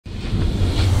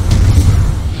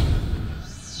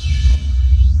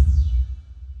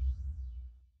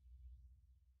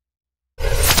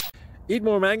Eat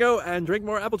more mango and drink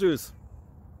more apple juice.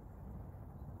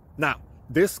 Now,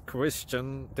 this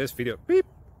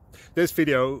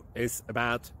video is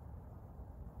about...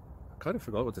 I kind of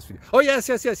forgot what this video... Oh, yes.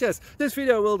 This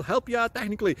video will help you out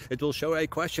technically. It will show a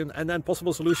question and then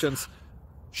possible solutions.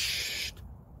 Shh.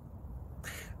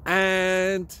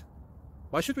 And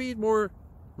why should we eat more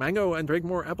mango and drink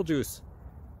more apple juice?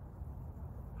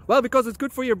 Well, because it's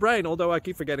good for your brain, although I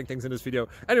keep forgetting things in this video.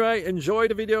 Anyway, enjoy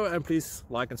the video and please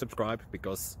like and subscribe,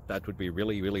 because that would be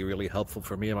really helpful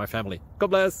for me and my family.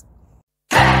 God bless!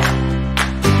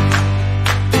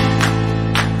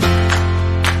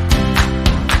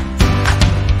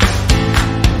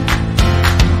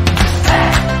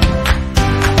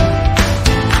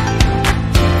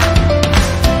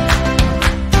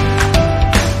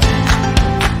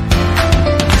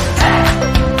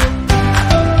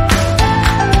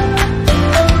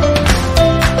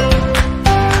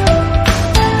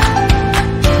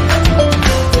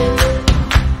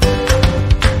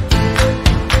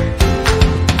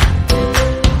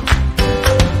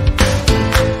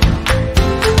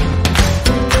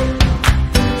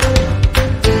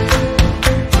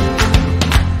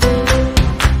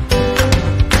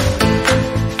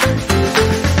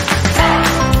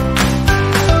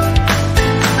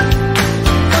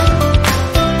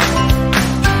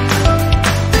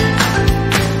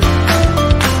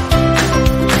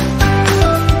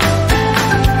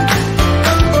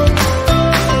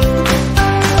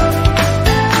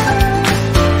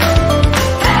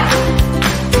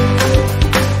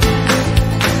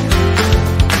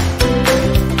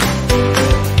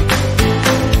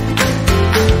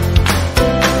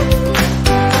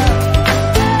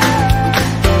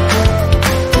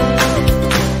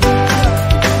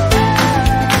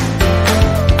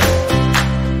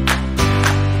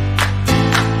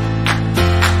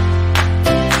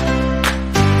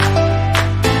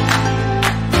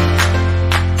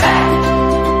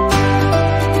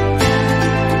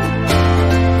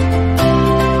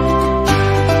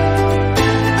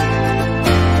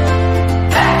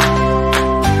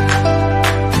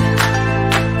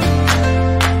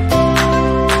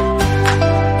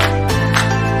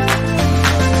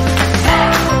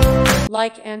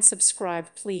 Like and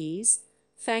subscribe, please.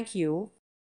 Thank you.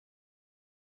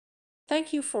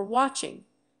 Thank you for watching,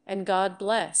 and God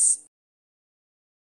bless.